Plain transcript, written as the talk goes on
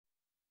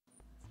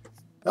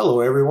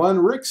Hello everyone,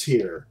 Rick's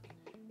here,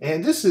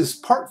 and this is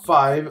part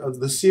 5 of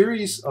the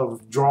series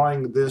of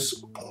drawing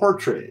this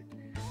portrait.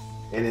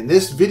 And in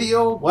this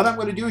video, what I'm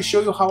going to do is show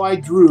you how I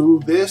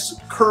drew this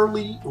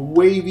curly,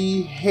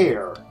 wavy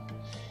hair.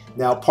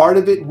 Now part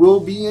of it will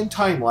be in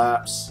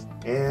time-lapse,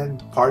 and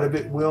part of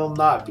it will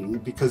not be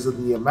because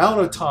of the amount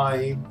of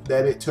time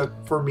that it took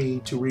for me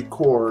to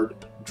record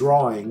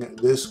drawing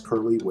this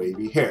curly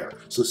wavy hair.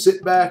 So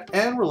sit back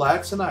and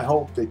relax, and I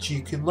hope that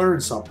you can learn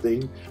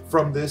something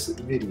from this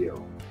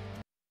video.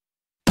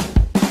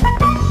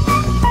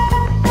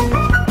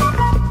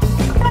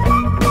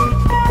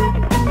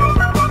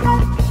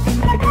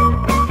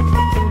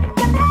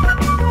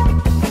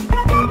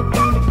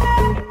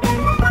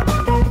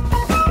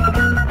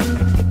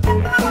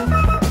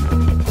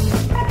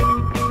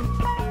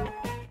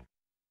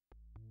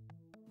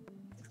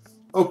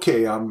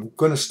 Okay, I'm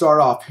going to start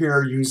off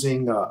here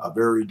using a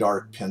very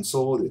dark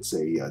pencil. It's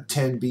a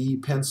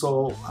 10B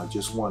pencil. I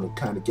just want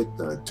to kind of get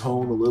the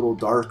tone a little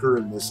darker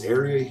in this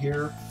area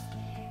here.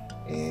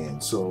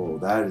 And so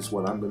that is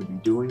what I'm going to be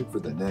doing for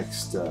the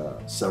next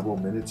several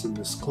minutes in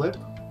this clip.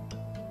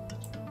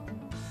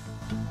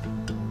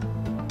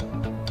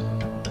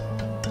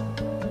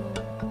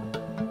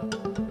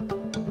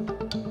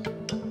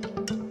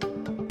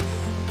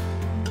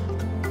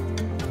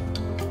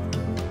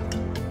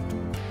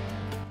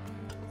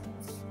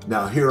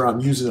 Now here I'm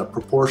using a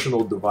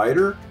proportional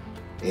divider,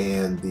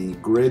 and the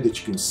grid that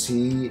you can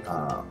see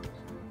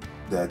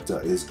that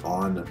is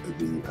on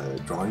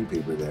the drawing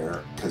paper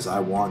there, because I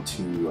want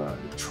to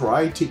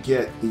try to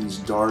get these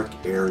dark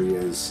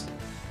areas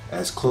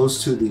as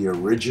close to the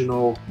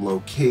original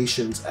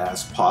locations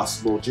as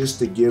possible, just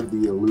to give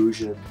the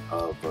illusion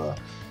of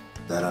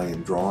that I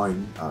am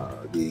drawing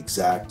the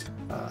exact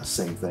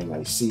same thing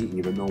I see,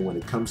 even though when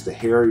it comes to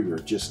hair you're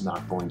just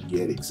not going to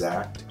get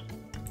exact.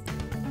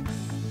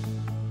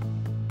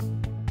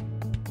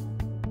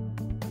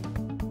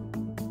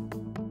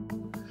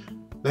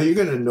 Now you're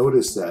going to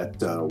notice that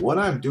what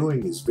I'm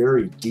doing is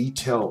very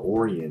detail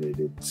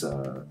oriented. It's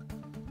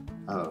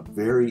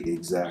very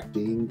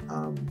exacting.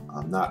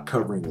 I'm not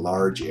covering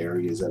large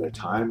areas at a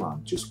time.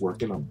 I'm just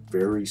working on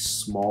very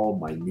small,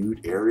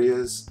 minute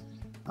areas.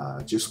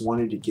 Just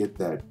wanted to get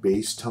that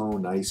base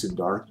tone nice and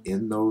dark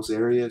in those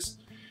areas.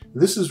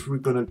 This is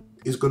going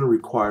to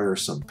require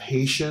some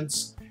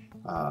patience.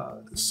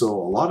 So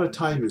a lot of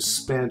time is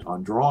spent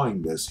on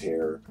drawing this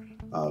hair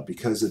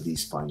because of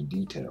these fine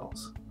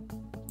details.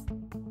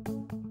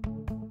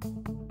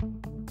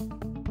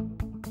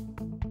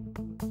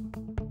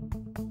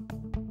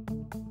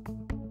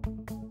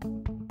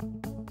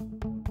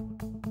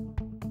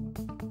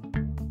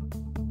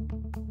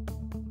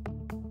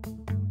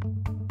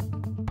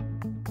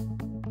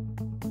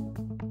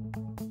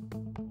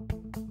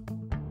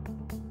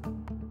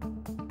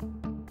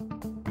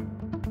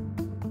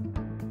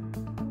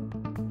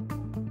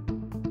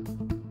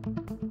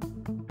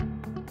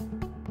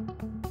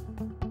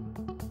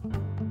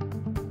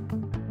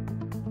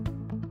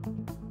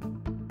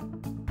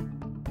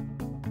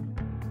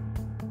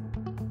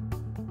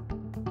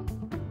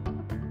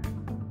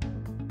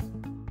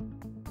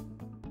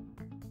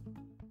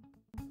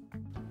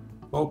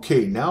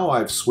 Okay, now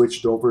I've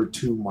switched over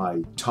to my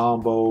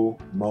Tombow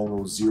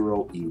Mono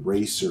Zero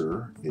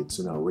eraser. It's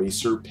an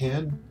eraser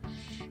pen,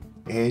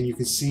 and you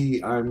can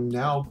see I'm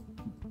now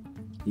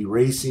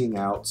erasing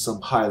out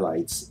some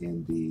highlights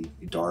in the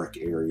dark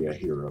area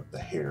here of the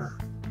hair.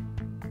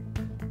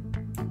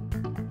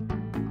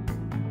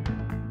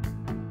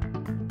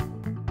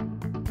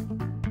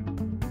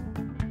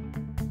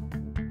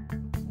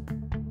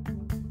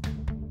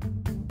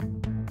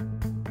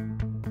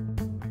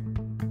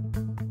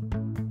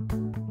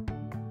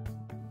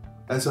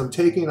 As I'm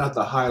taking out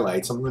the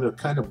highlights, I'm going to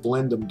kind of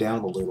blend them down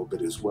a little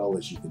bit as well,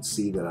 as you can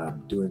see that I'm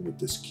doing with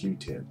this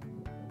Q-tip.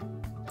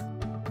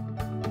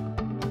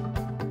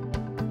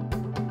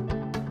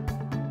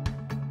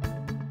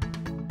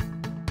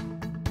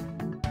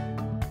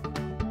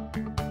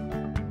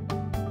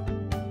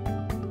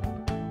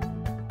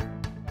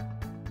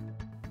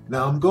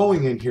 Now I'm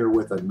going in here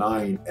with a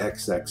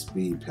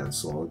 9XXB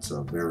pencil. It's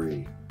a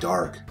very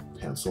dark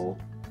pencil.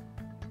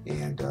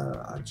 And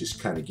I'm just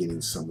kind of getting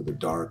some of the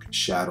dark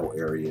shadow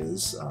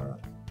areas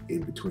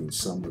in between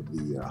some of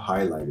the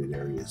highlighted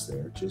areas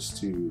there, just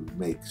to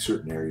make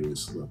certain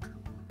areas look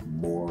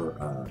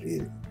more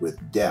with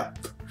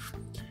depth.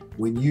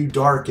 When you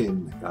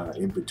darken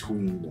in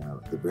between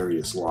the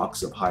various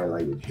locks of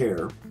highlighted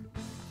hair,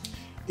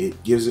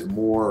 it gives it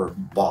more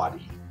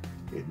body.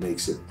 It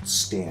makes it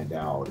stand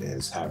out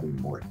as having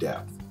more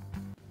depth.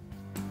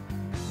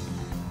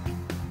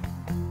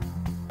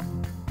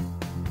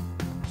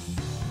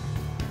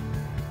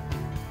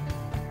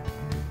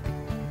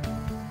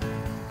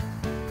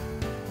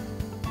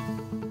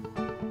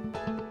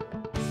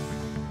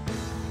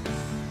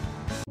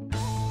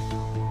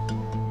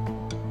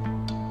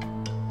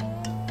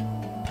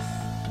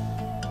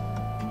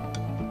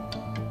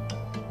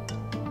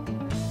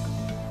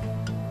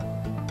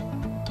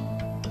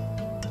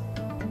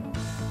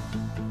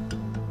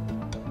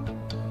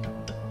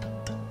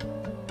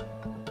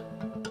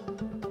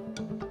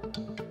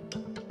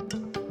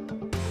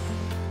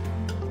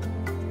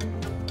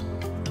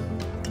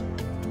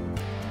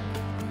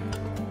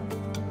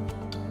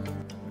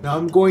 Now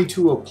I'm going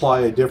to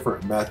apply a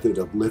different method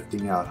of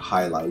lifting out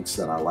highlights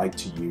that I like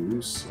to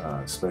use,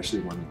 especially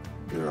when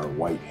there are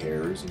white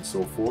hairs and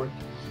so forth.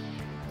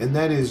 And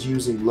that is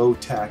using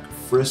low-tack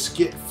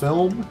frisket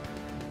film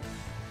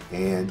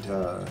and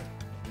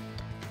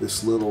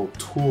this little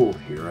tool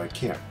here. I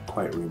can't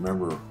quite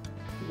remember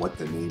what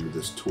the name of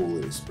this tool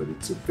is, but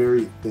it's a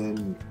very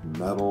thin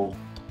metal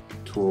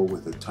tool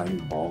with a tiny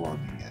ball on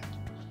the end.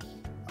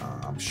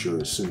 I'm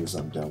sure as soon as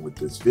I'm done with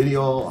this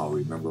video, I'll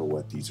remember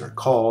what these are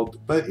called.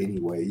 But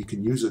anyway, you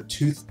can use a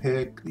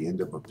toothpick, the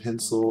end of a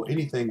pencil,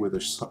 anything with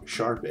a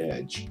sharp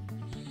edge.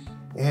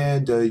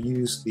 And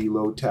use the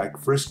low-tack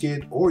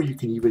frisket, or you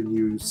can even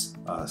use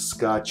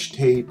Scotch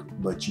tape,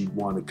 but you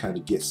want to kind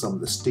of get some of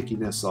the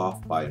stickiness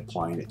off by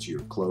applying it to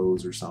your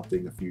clothes or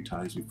something a few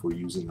times before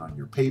using on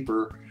your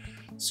paper,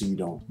 so you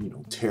don't,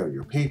 tear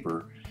your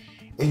paper.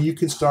 And you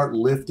can start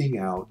lifting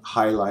out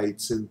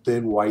highlights and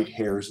thin white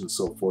hairs and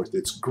so forth.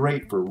 It's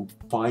great for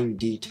fine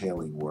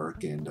detailing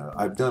work, and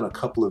I've done a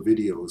couple of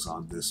videos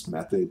on this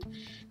method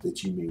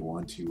that you may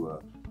want to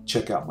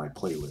check out my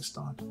playlist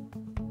on.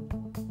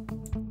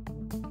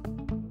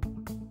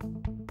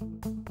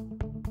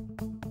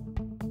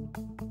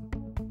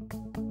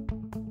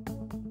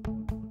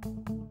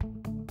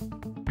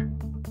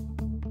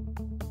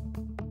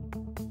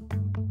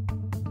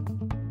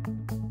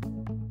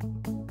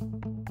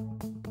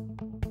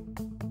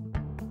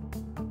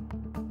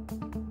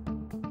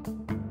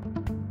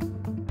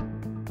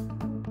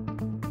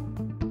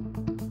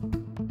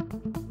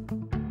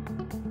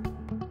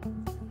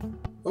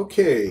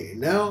 Okay,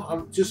 now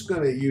I'm just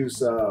going to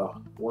use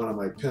one of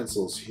my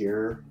pencils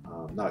here.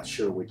 I'm not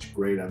sure which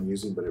grade I'm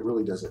using, but it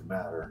really doesn't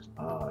matter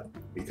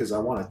because I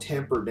want to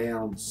tamper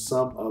down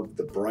some of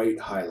the bright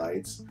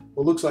highlights.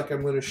 Well, it looks like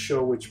I'm going to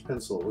show which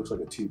pencil. It looks like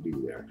a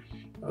 2B there.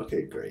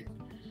 Okay, great.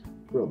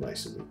 Real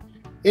nice of me.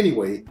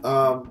 Anyway,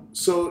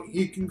 so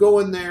you can go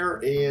in there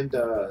and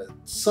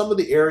some of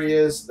the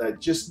areas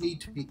that just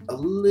need to be a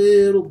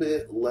little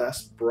bit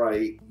less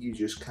bright, you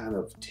just kind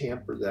of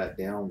tamper that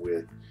down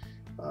with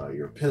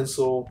your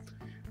pencil,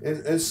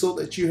 and so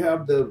that you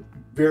have the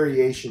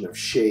variation of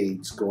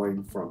shades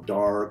going from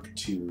dark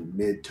to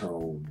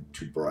mid-tone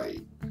to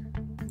bright.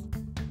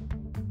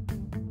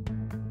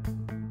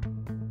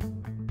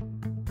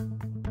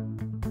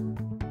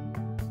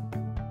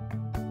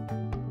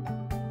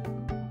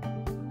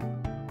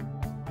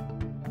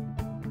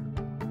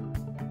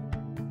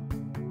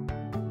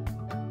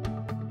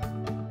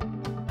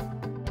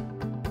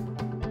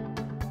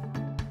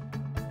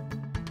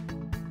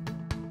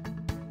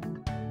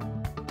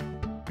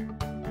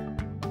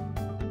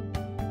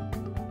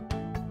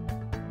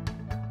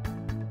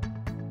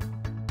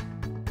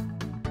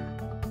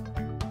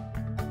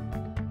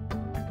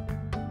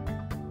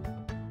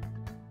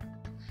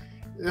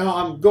 Now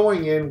I'm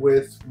going in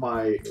with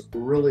my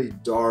really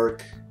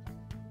dark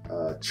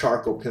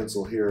charcoal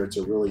pencil here. It's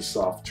a really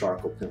soft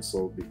charcoal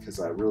pencil because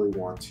I really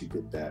want to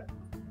get that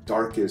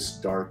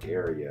darkest dark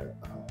area.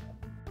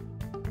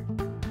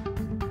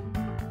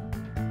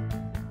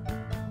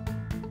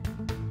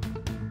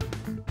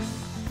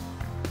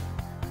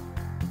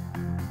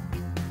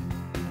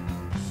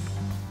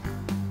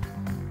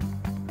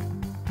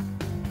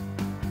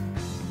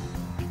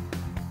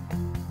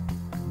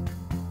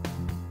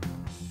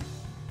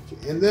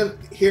 And then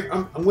here,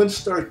 I'm going to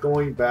start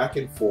going back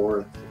and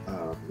forth.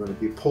 I'm going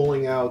to be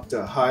pulling out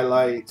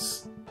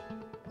highlights.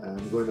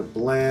 I'm going to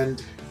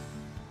blend.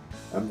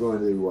 I'm going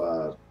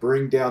to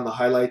bring down the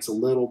highlights a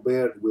little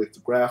bit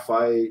with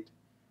graphite,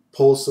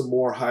 pull some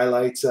more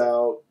highlights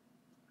out,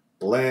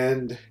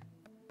 blend.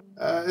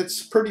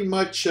 It's pretty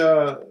much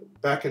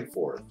back and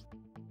forth.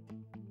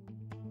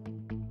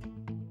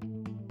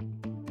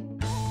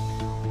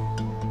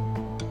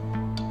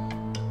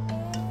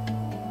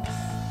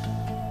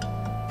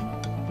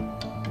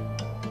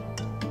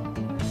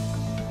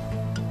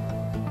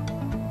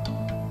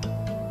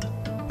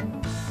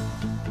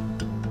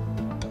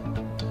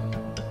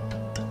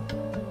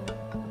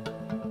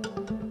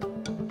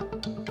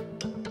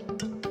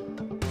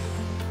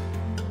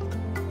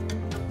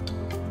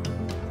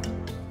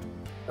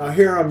 Now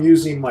here I'm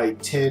using my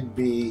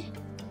 10B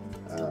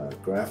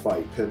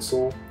graphite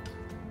pencil,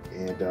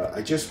 and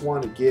I just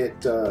want to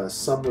get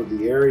some of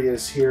the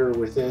areas here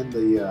within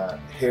the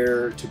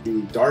hair to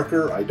be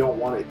darker. I don't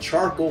want it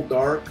charcoal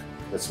dark,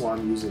 that's why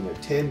I'm using a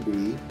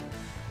 10B,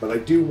 but I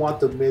do want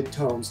the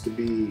mid-tones to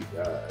be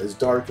as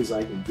dark as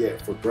I can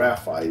get for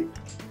graphite,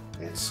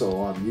 and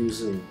so I'm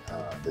using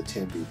the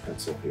 10B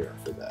pencil here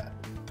for that.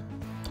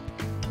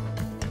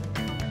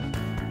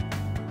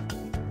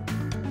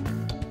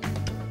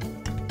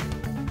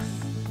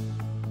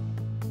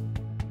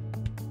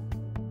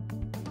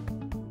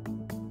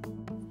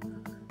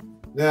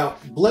 Now,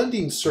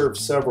 blending serves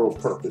several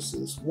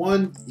purposes.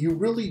 One, you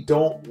really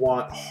don't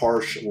want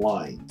harsh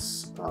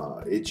lines.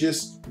 It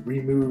just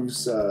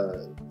removes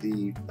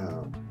the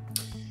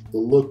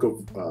look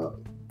of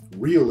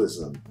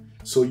realism.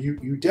 So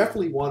you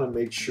definitely want to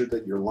make sure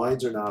that your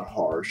lines are not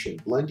harsh,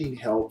 and blending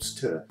helps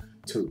to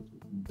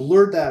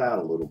blur that out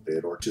a little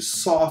bit or to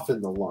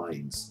soften the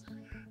lines.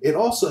 it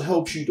also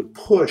helps you to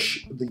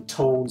push the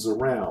tones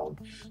around.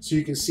 So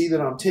you can see that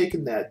I'm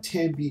taking that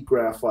 10B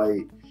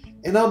graphite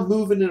and I'm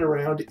moving it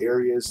around to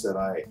areas that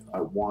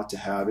I want to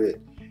have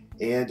it.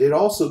 And it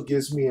also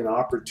gives me an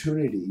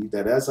opportunity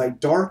that as I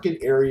darken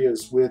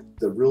areas with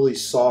the really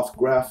soft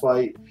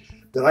graphite,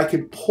 that I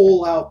can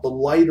pull out the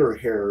lighter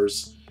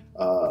hairs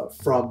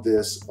from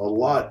this a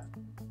lot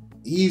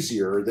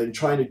easier than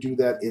trying to do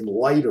that in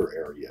lighter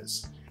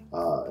areas.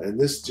 And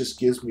this just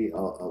gives me a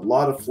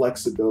lot of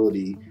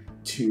flexibility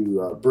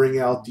to bring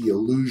out the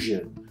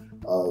illusion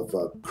of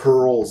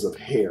curls of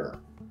hair.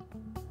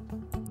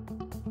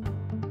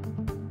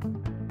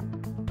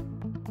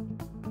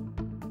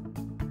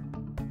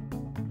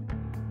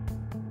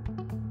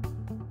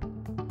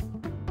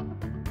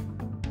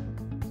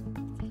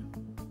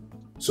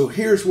 So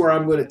here's where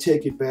I'm going to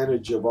take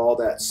advantage of all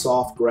that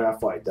soft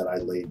graphite that I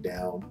laid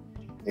down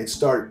and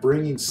start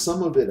bringing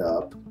some of it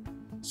up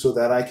so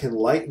that I can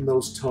lighten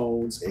those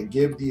tones and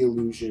give the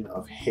illusion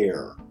of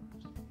hair.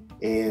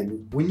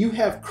 And when you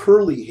have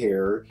curly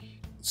hair,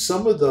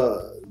 some of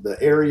the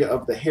area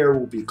of the hair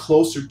will be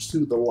closer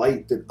to the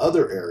light than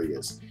other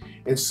areas.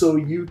 And so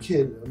you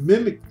can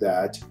mimic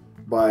that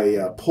by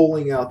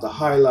pulling out the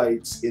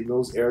highlights in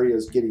those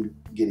areas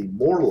getting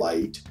more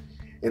light.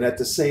 And at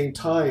the same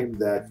time,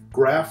 that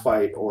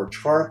graphite or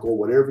charcoal,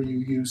 whatever you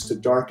use to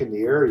darken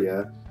the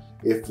area,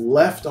 if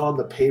left on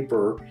the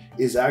paper,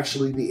 is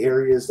actually the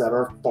areas that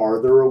are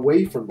farther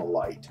away from the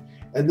light.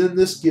 And then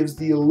this gives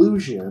the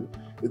illusion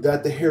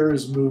that the hair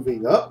is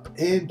moving up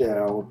and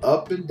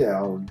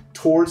down,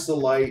 towards the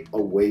light,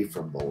 away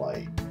from the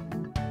light.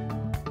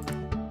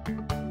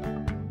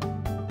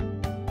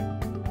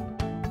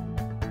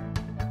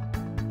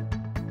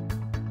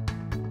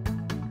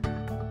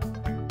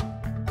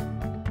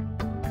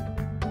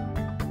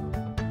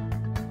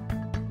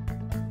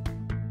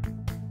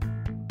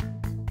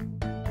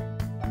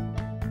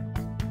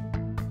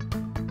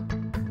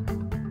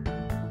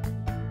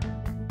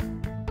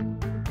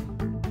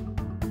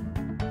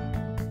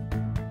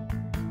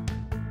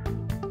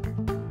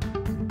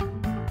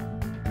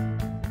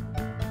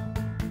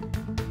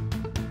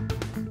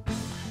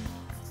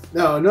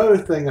 Now, another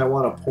thing I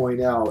want to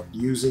point out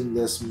using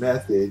this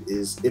method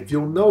is if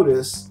you'll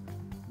notice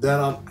that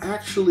I'm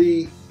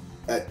actually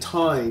at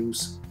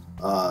times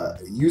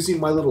using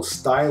my little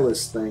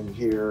stylus thing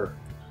here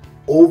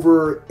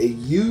over a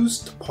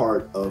used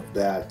part of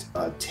that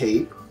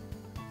tape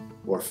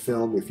or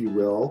film, if you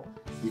will.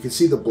 You can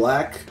see the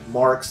black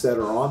marks that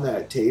are on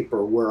that tape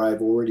are where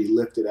I've already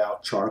lifted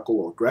out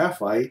charcoal or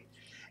graphite.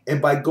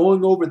 And by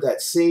going over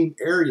that same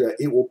area,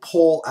 it will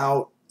pull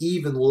out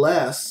even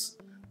less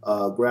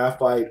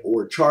graphite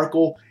or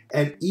charcoal,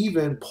 and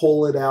even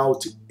pull it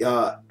out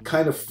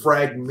kind of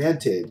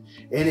fragmented,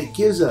 and it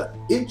gives an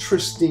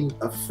interesting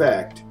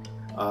effect.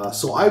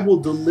 So I will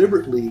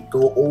deliberately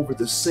go over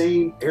the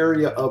same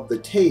area of the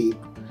tape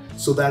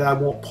so that I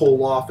won't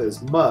pull off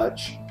as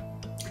much,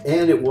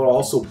 and it will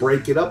also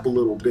break it up a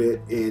little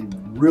bit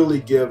and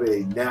really give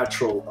a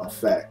natural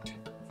effect.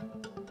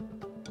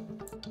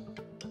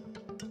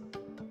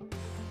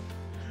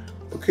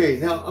 Okay,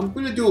 now I'm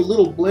going to do a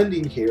little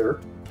blending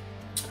here.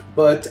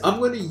 But I'm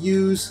going to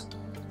use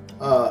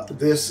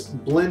this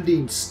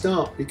blending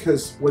stump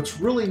because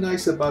what's really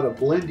nice about a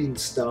blending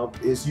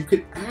stump is you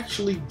can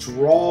actually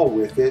draw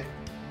with it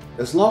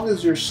as long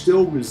as there's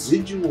still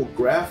residual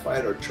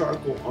graphite or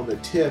charcoal on the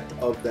tip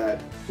of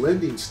that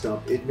blending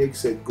stump. It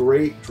makes a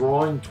great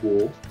drawing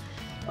tool.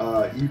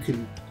 You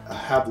can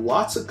have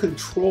lots of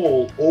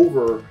control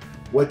over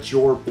what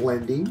you're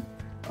blending.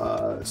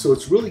 So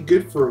it's really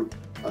good for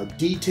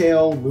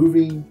detail,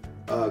 moving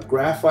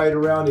graphite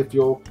around. If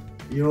you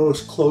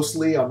notice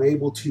closely, I'm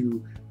able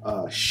to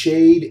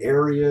shade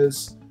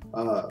areas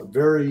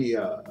very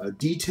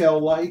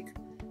detail-like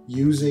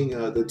using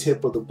the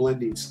tip of the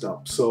blending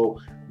stump.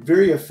 So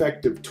very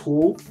effective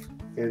tool,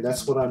 and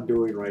that's what I'm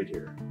doing right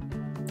here.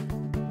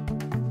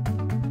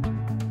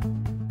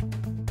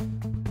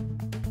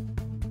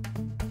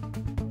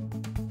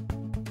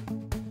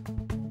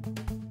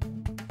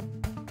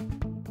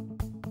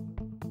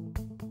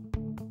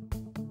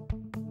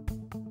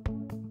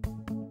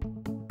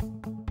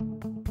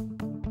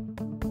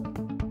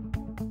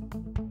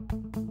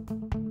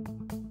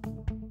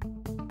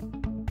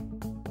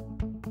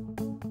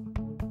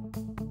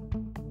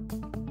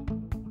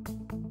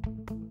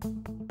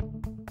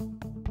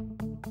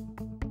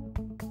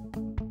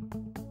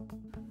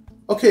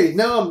 Okay,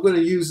 now I'm going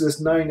to use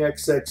this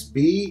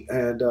 9XXB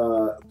and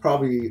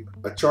probably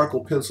a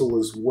charcoal pencil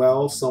as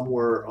well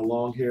somewhere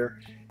along here.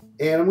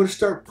 And I'm going to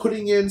start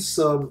putting in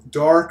some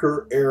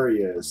darker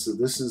areas. So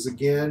this is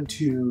again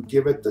to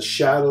give it the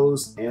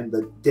shadows and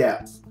the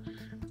depth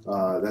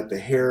that the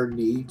hair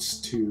needs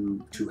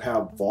to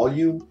have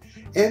volume,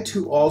 and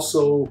to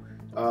also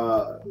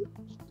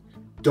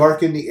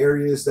darken the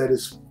areas that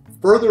is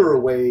further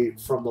away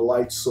from the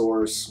light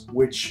source,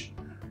 which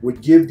would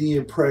give the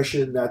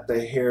impression that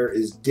the hair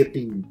is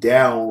dipping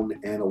down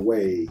and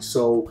away.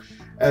 So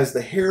as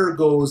the hair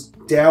goes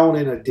down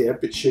in a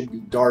dip, it should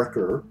be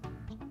darker.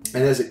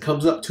 And as it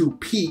comes up to a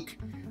peak,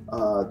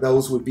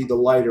 those would be the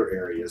lighter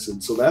areas.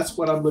 And so that's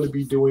what I'm going to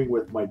be doing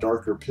with my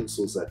darker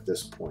pencils at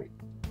this point.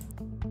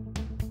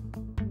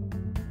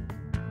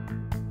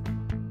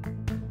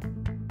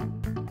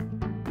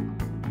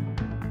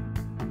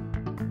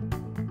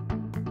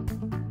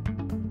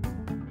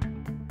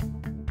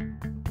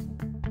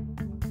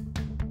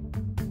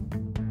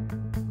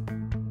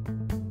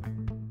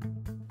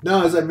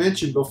 Now, as I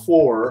mentioned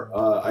before,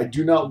 I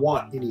do not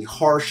want any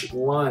harsh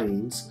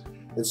lines,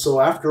 and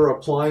so after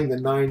applying the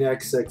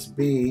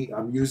 9xxb,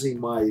 I'm using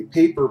my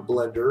paper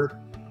blender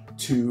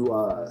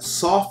to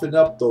soften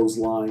up those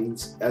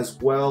lines,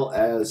 as well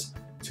as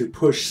to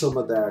push some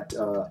of that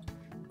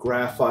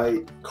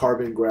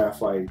carbon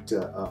graphite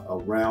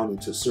around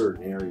into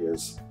certain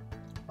areas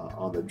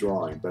on the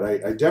drawing. But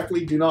I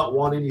definitely do not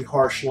want any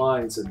harsh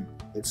lines, and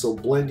so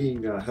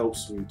blending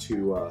helps me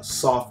to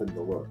soften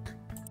the look.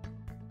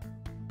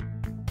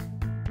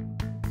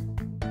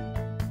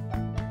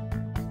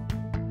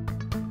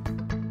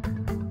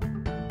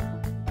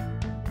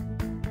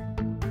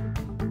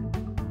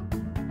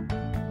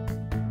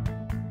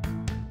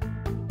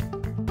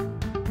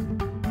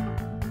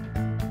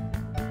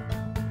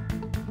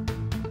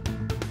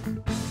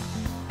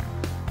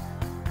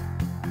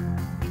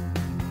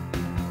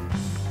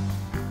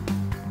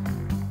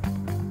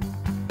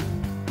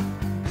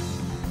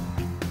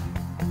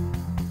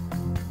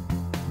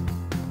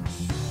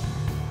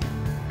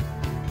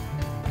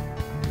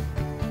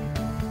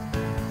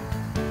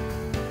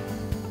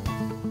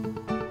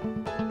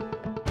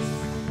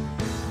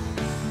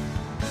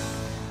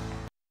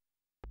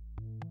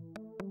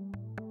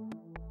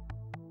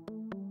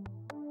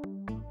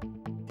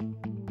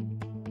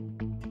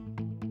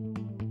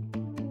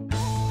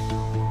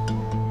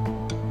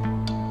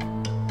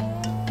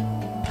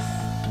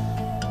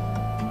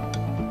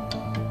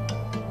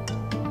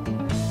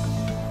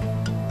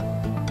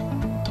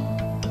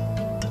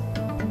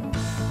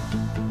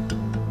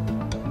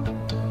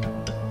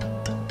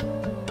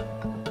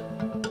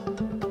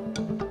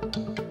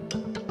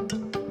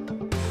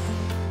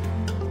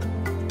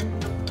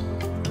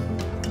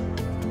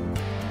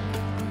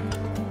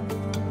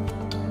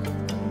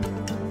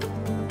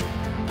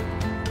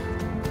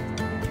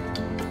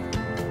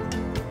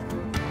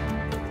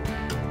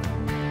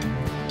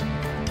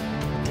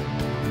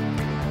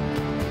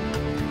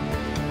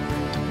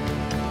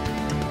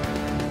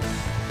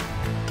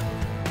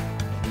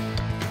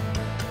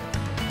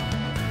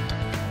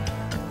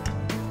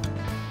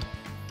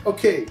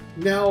 Okay,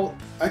 now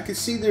I can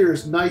see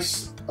there's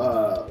nice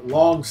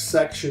long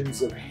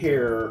sections of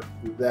hair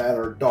that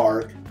are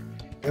dark,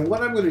 and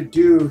what I'm going to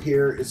do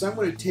here is I'm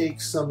going to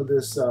take some of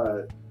this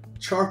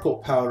charcoal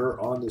powder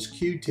on this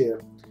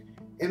Q-tip,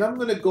 and I'm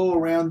going to go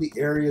around the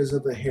areas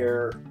of the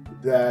hair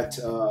that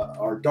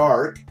are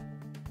dark,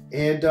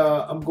 and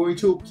I'm going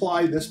to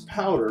apply this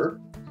powder,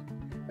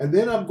 and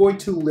then I'm going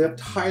to lift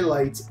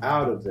highlights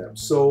out of them.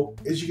 So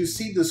as you can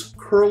see, this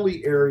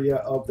curly area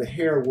of the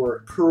hair where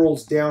it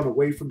curls down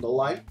away from the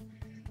light,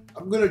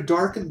 I'm going to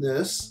darken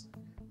this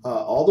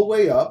all the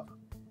way up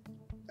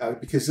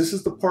because this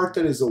is the part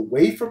that is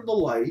away from the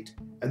light,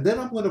 and then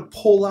I'm going to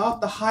pull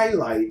out the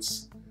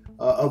highlights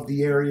of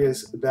the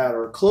areas that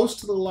are close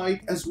to the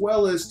light, as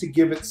well as to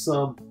give it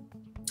some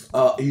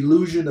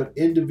illusion of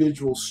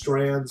individual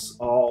strands,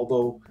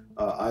 although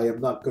I am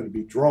not going to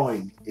be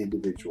drawing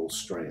individual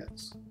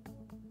strands.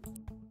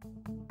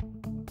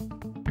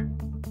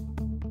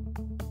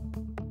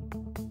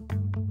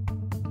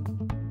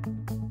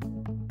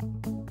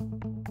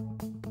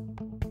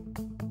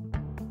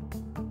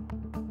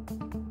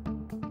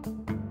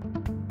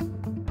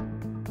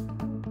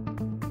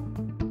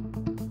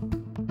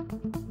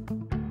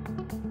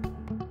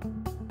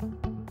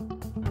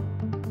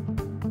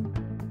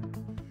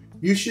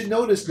 You should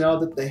notice now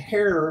that the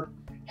hair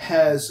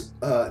has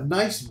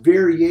nice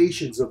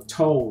variations of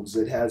tones.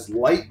 It has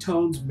light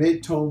tones,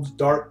 mid tones,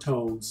 dark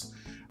tones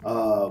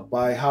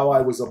by how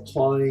I was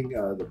applying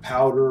the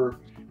powder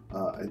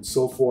and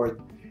so forth.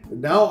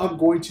 And now I'm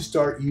going to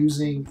start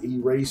using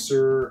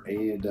eraser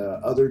and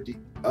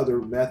other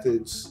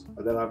methods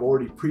that I've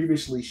already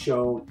previously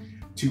shown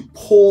to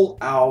pull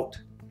out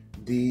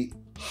the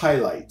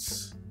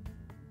highlights.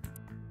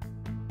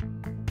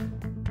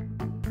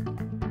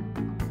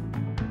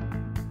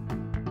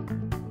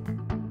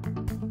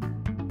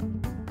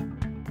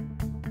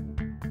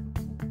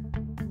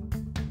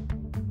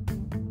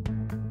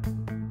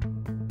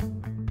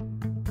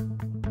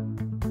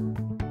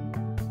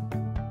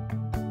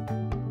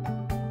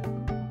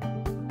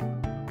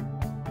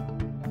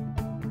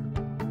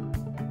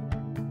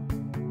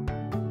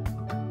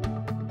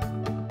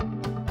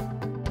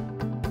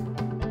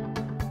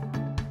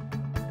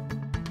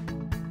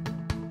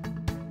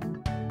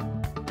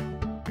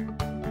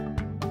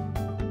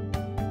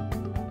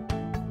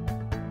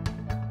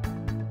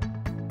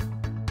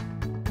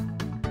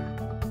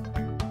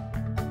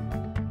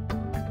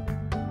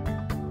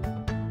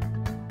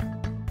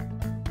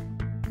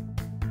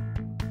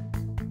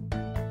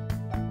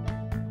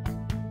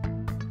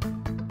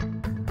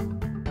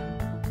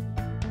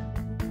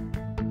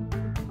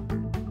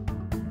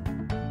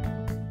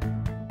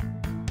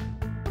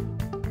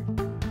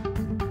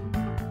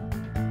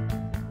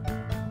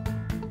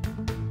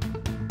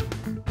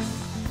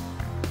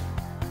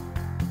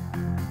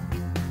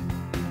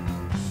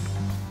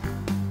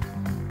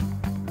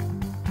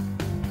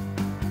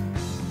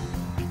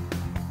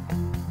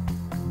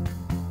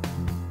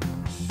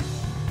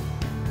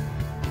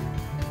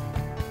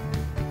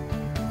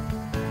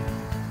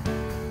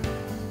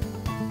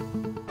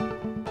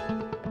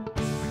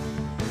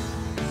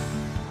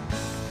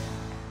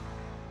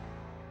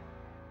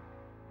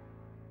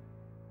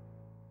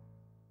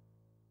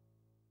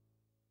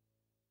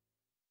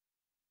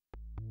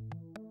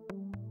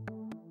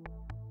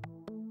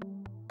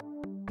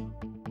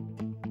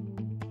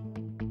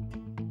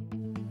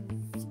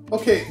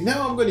 Okay,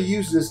 now I'm going to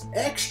use this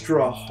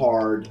extra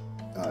hard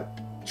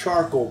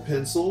charcoal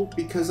pencil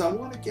because I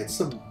want to get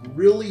some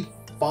really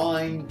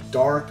fine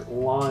dark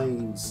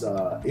lines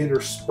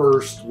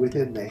interspersed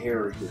within the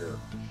hair here,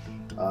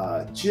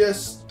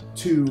 just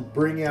to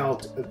bring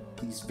out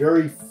these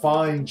very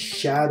fine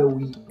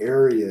shadowy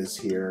areas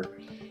here.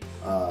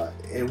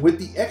 And with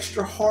the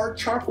extra hard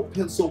charcoal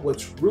pencil,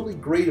 what's really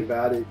great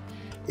about it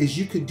is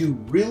you can do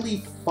really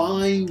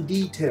fine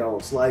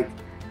details, like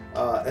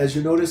as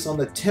you notice on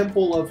the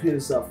temple of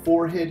his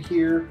forehead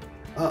here.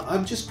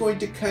 I'm just going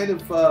to kind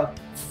of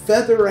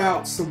feather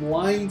out some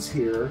lines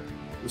here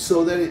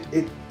so that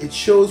it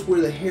shows where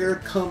the hair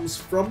comes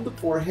from the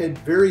forehead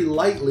very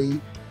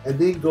lightly and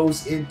then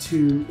goes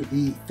into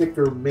the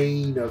thicker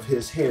mane of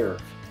his hair.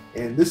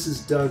 And this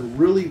is done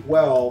really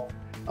well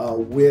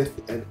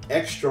with an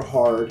extra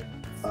hard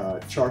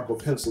charcoal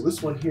pencil.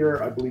 This one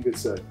here, I believe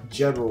it's a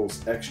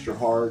General's Extra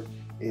Hard,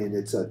 and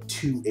it's a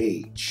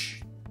 2H.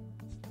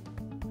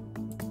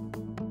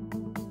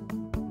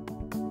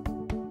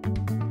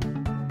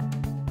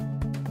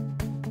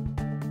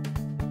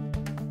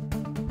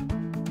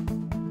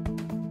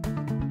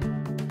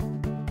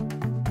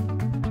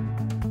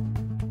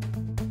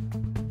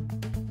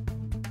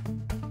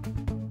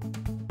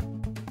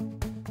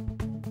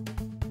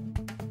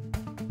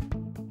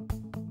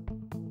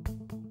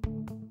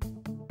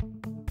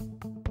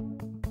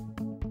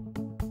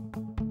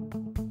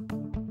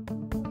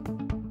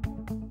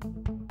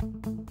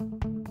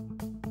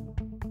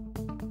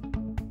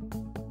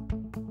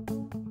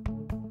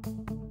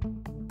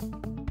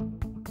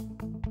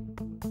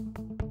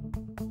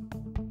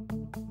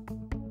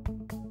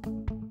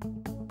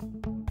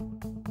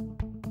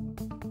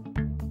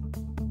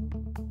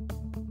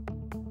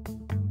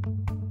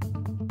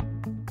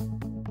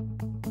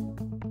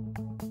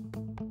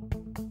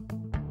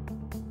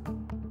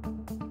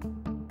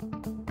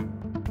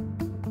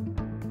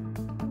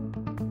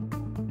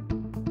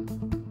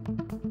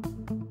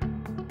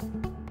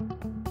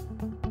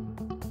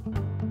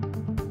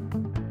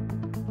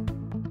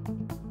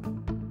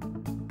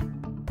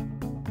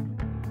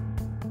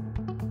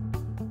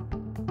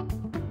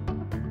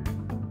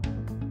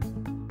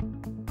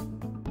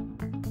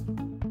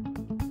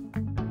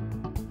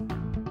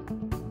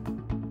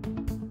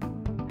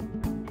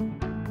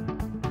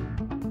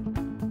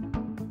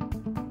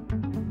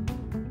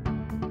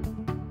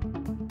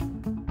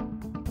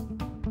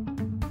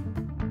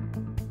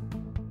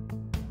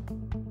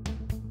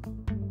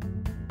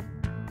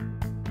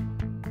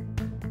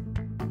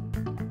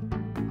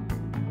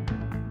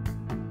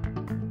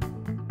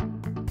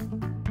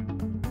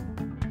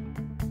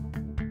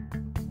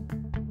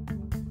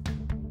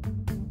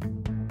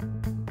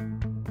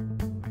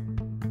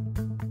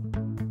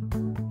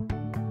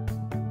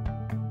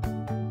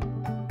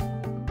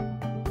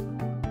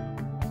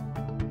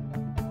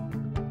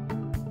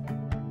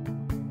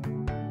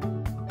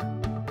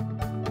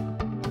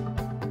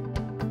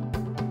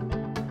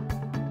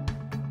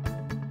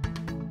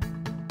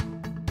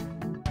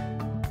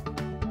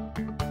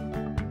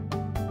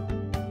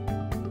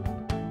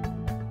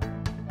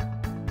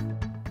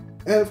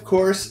 And of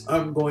course,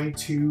 I'm going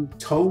to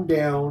tone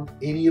down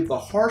any of the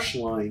harsh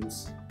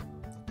lines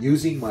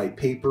using my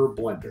paper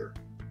blender.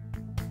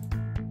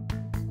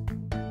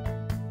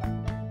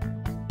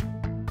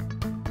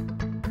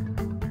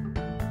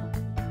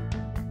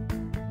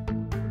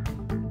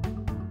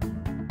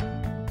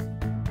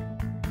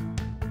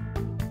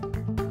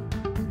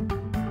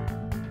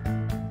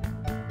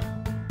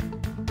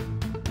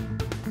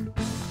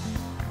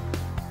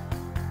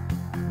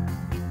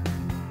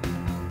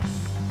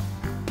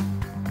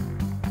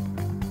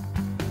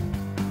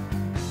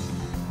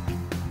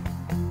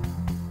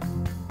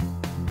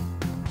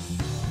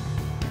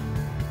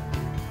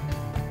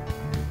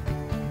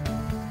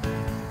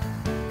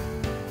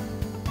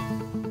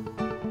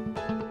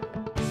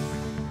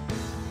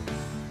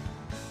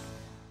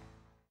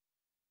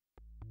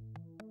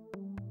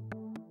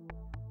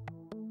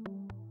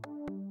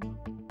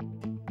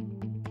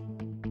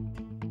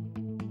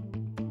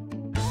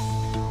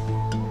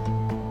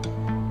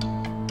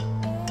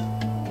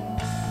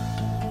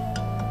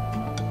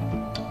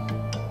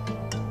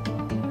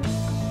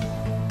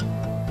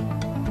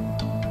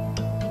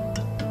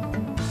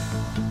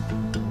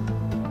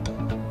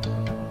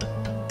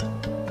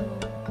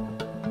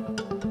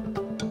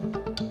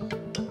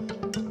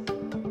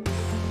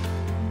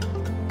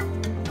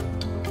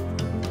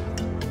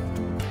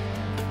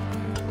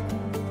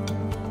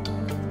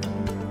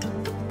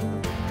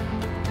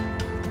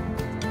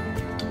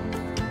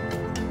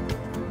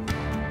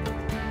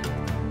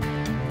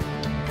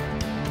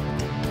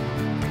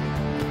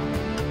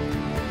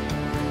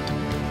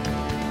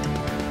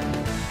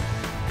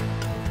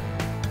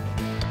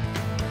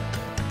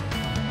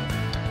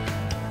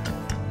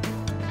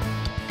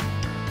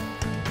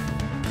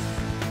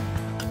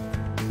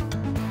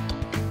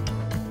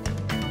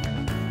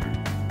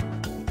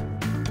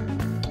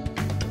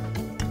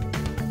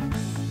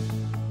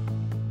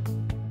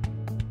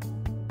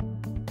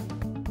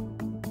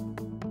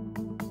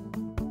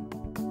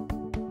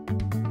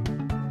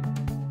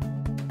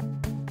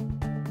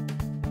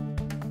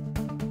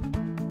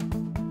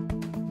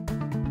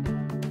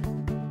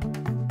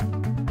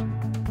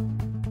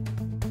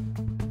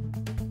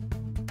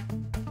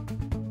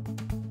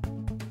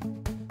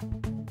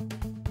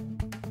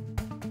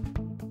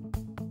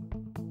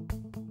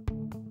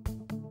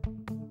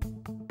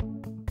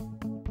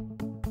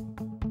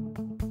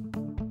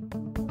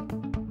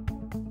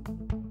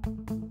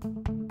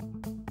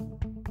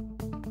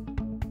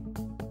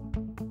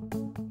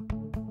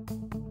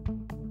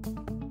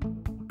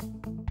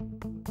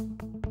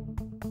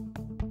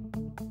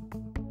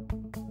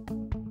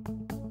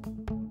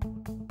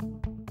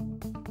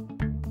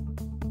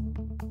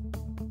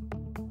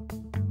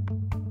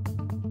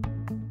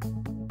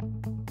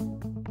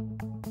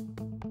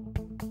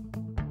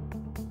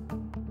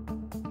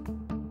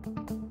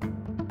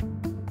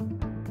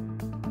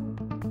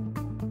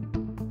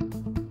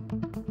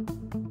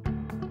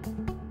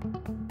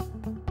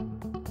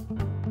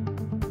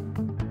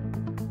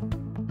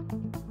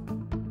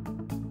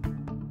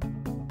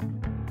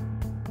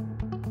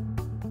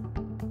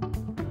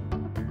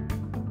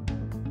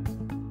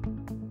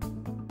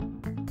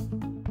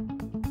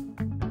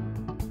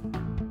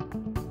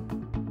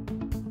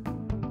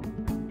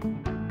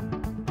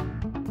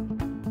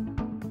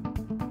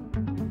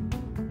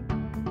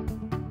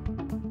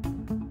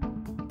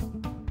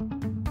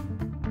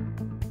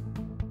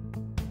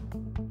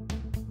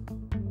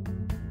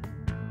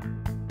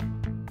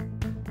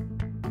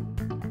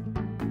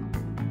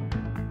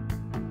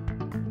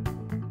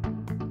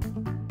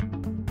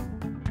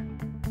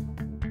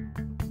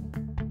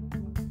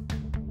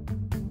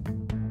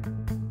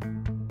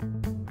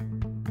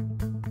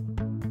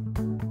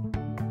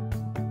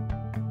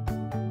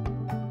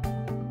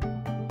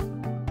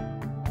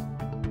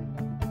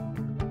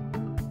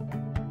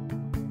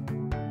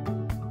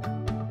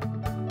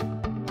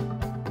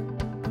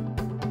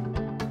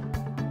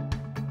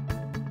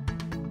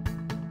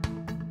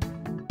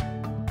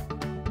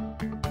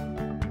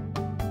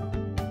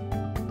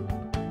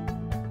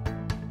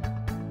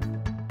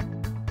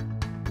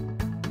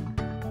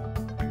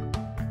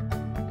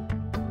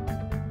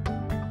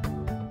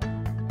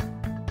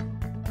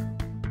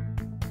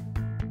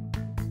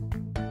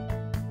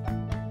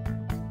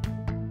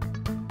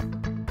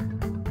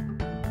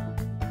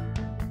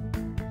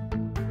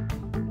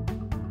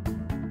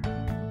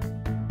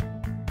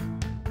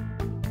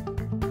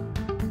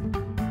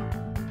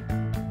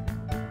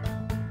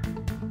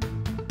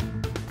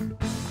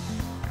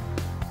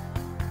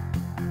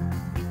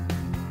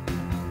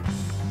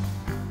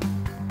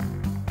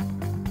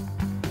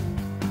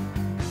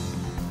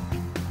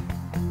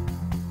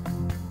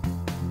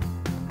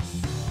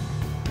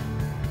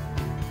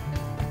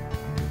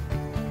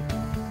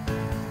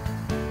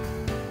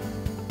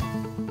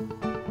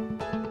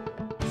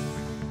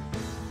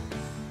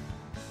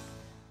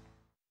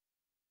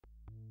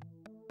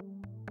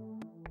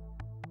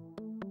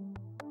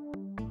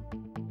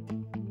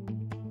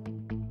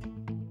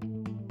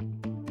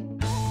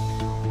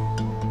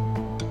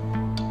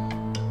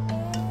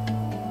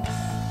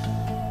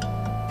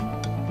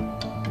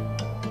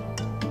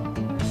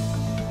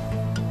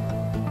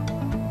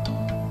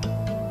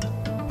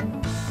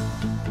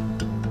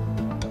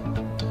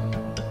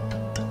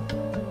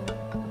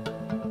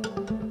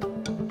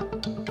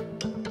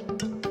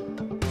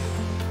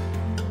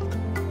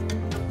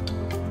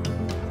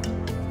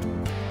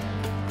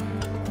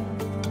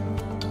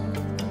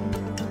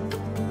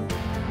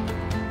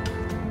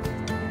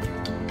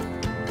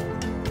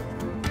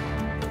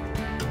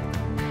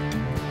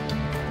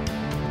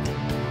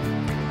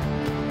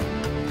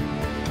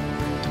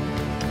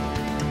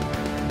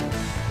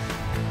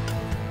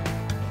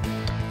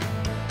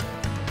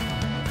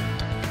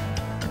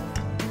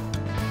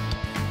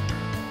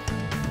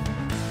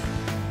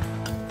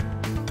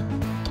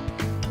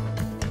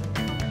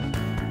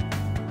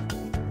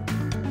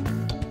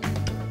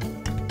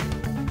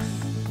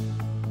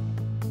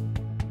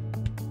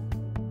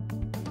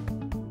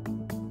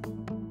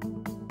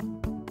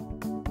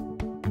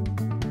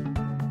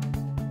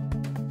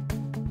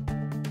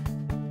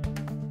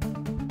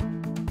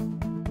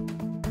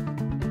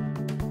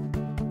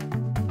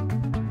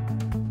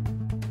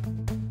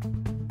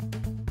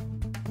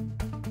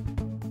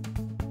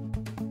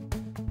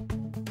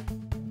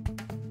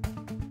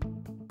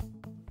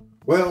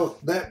 Well,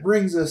 that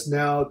brings us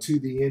now to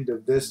the end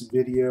of this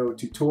video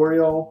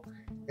tutorial,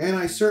 and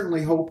I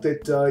certainly hope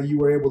that you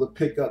were able to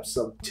pick up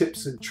some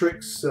tips and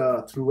tricks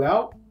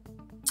throughout.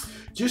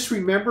 Just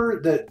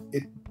remember that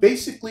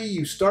basically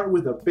you start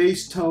with a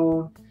base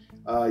tone,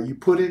 you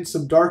put in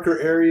some darker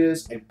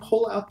areas and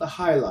pull out the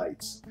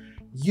highlights.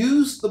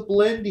 Use the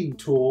blending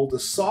tool to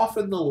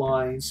soften the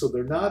lines so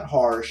they're not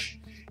harsh,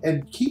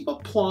 and keep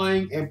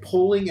applying and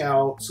pulling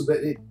out so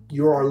that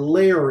you are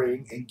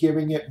layering and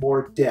giving it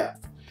more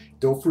depth.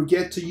 Don't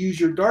forget to use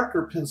your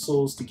darker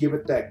pencils to give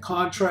it that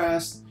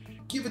contrast,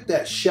 give it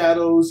that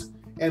shadows,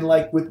 and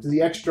like with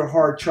the extra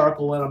hard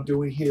charcoal that I'm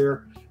doing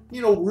here,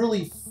 you know,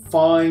 really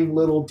fine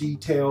little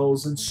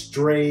details and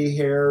stray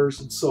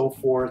hairs and so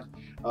forth.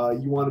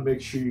 You want to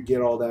make sure you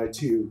get all that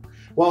too.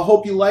 Well, I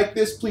hope you like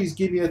this. Please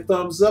give me a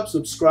thumbs up,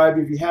 subscribe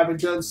if you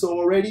haven't done so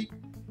already,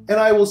 and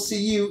I will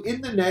see you in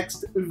the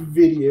next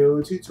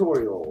video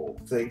tutorial.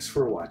 Thanks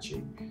for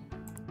watching.